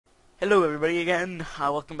Hello everybody again,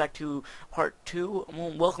 welcome back to part 2,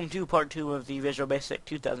 welcome to part 2 of the Visual Basic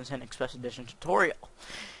 2010 Express Edition tutorial.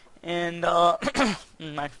 And,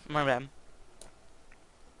 my bad.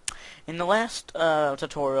 In the last,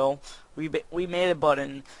 tutorial, we made a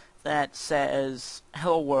button that says,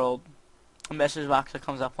 Hello World, a message box that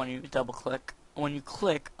comes up when you when you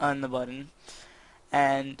click on the button.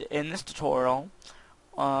 And in this tutorial,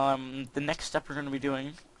 the next step we're going to be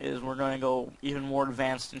doing is we're going to go even more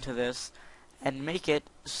advanced into this and make it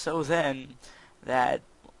so then that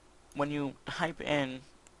when you type in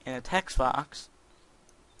a text box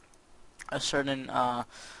a certain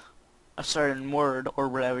word or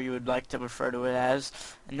whatever you would like to refer to it as,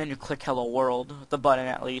 and then you click Hello World, the button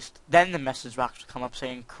at least, then the message box will come up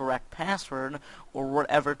saying correct password or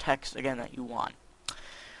whatever text again that you want.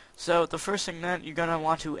 So the first thing that you're going to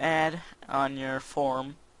want to add on your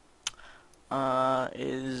form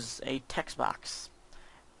is a text box.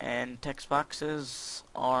 And text boxes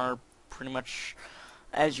are pretty much,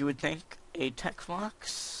 as you would think, a text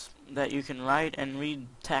box that you can write and read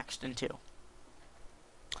text into.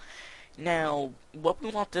 Now, what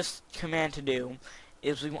we want this command to do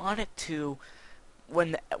is we want it to,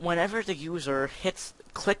 whenever the user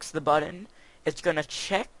clicks the button, it's going to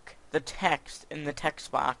check the text in the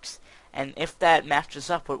text box, and if that matches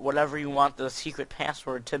up with whatever you want the secret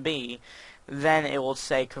password to be, then it will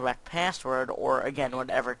say correct password, or again,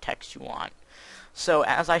 whatever text you want. So,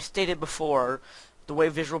 as I stated before, the way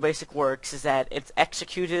Visual Basic works is that it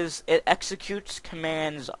executes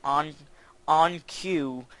commands on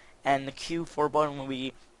Q, and the Q for button will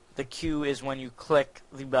be, the Q is when you click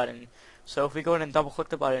the button. So if we go ahead and double click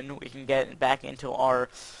the button, we can get back into our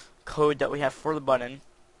code that we have for the button.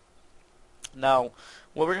 Now,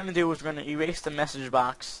 what we're going to do is we're going to erase the message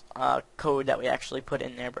box code that we actually put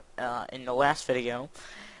in there in the last video.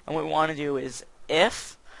 And what we want to do is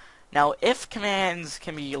if. Now, if commands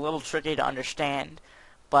can be a little tricky to understand,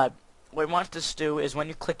 but what we want this to do is when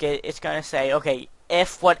you click it, it's going to say, okay,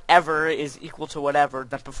 if whatever is equal to whatever,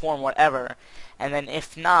 then perform whatever. And then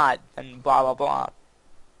if not, then blah, blah, blah.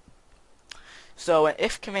 So an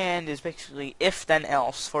if command is basically if then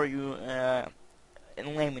else for you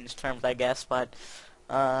in layman's terms, I guess, but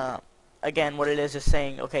again, what it is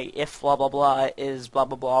saying, okay, if blah blah blah is blah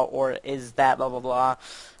blah blah, or is that blah blah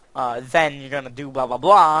blah, then you're gonna do blah blah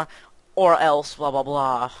blah, or else blah blah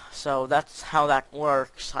blah. So that's how that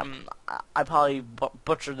works. I probably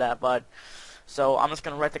butchered that, but so I'm just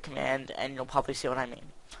gonna write the command, and you'll probably see what I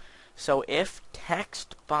mean. So if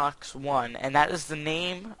text box 1, and that is the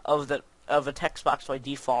name of a text box by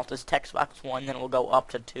default is text box 1, then it will go up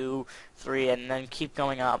to 2, 3, and then keep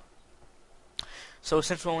going up. So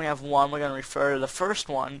since we only have 1, we're going to refer to the first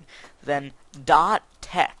one, then dot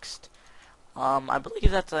text. I believe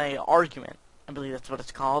that's an argument. I believe that's what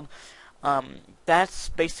it's called. That's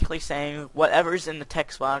basically saying whatever's in the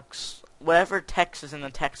text box, whatever text is in the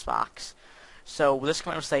text box. So this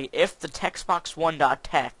command will say if the text box 1 dot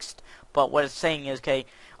text, but what it's saying is,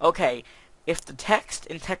 okay, if the text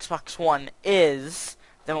in text box 1 is,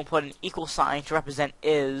 then we'll put an equal sign to represent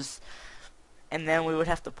is, and then we would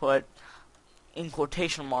have to put in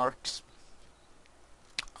quotation marks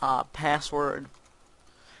password.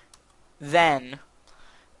 Then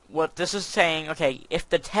what this is saying, okay, if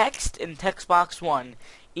the text in text box 1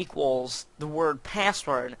 equals the word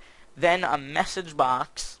password, then a message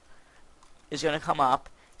box is going to come up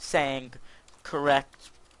saying correct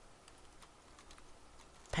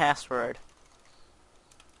password.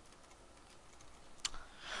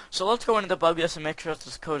 So let's go in and debug this and make sure that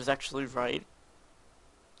this code is actually right.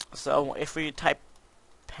 So if we type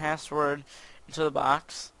password into the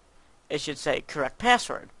box, it should say correct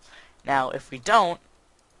password. Now if we don't,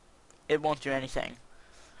 it won't do anything.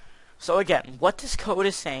 So again, what this code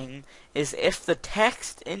is saying is if the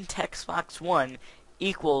text in text box 1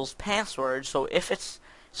 equals password, so if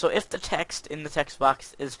the text in the text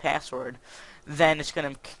box is password, then it's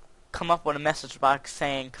going to come up with a message box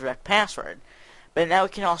saying correct password. But now we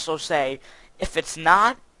can also say if it's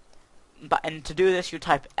not, and to do this you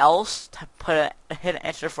type else, hit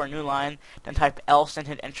enter for a new line, then type else and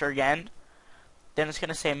hit enter again. Then it's going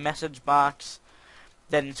to say message box.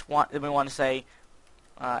 Then we want to say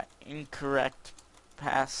incorrect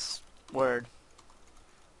password.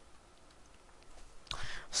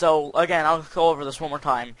 So again, I'll go over this one more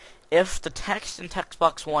time. If the text in text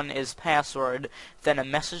box 1 is password, then a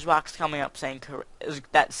message box coming up saying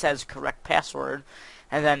that says correct password,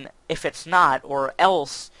 and then if it's not or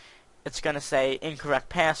else, it's going to say incorrect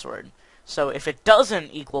password. So if it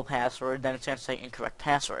doesn't equal password, then it's going to say incorrect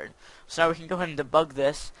password. So now we can go ahead and debug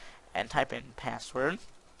this and type in password,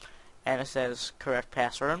 and it says correct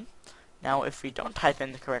password. Now, if we don't type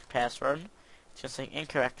in the correct password, it's just saying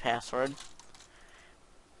incorrect password.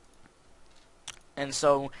 And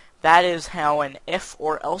so that is how an if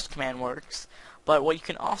or else command works. But what you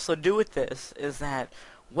can also do with this is that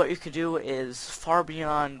what you could do is far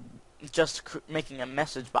beyond just making a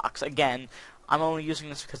message box. Again, I'm only using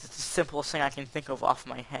this because it's the simplest thing I can think of off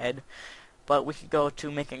my head. But we could go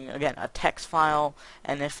to making, again, a text file,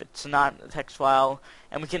 and if it's not a text file,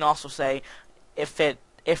 and we can also say if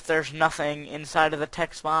there's nothing inside of the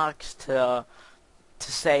text box to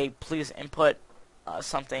say please input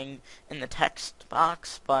something in the text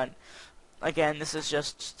box. But again, this is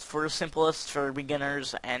just for the simplest for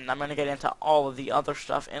beginners, and I'm going to get into all of the other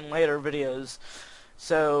stuff in later videos.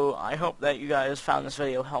 So I hope that you guys found this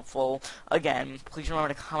video helpful. Again, please remember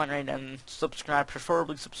to comment, rate, and subscribe,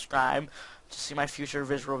 preferably subscribe, to see my future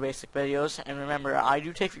Visual Basic videos. And remember, I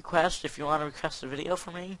do take requests. If you want to request a video for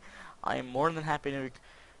me, I am more than happy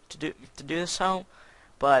to do so.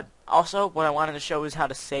 But also, what I wanted to show is how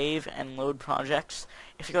to save and load projects.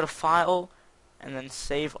 If you go to File, and then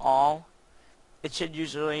Save All, it should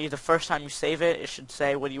usually, the first time you save it, it should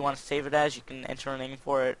say what you want to save it as. You can enter a name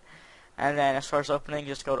for it. And then as far as opening,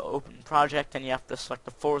 just go to Open Project, and you have to select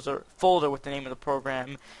the folder with the name of the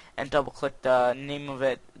program, and double-click the name of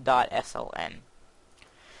it, .sln.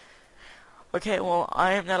 Okay, well,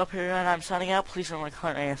 I am NetUpHero, and I'm signing out. Please remember to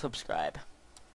comment and subscribe.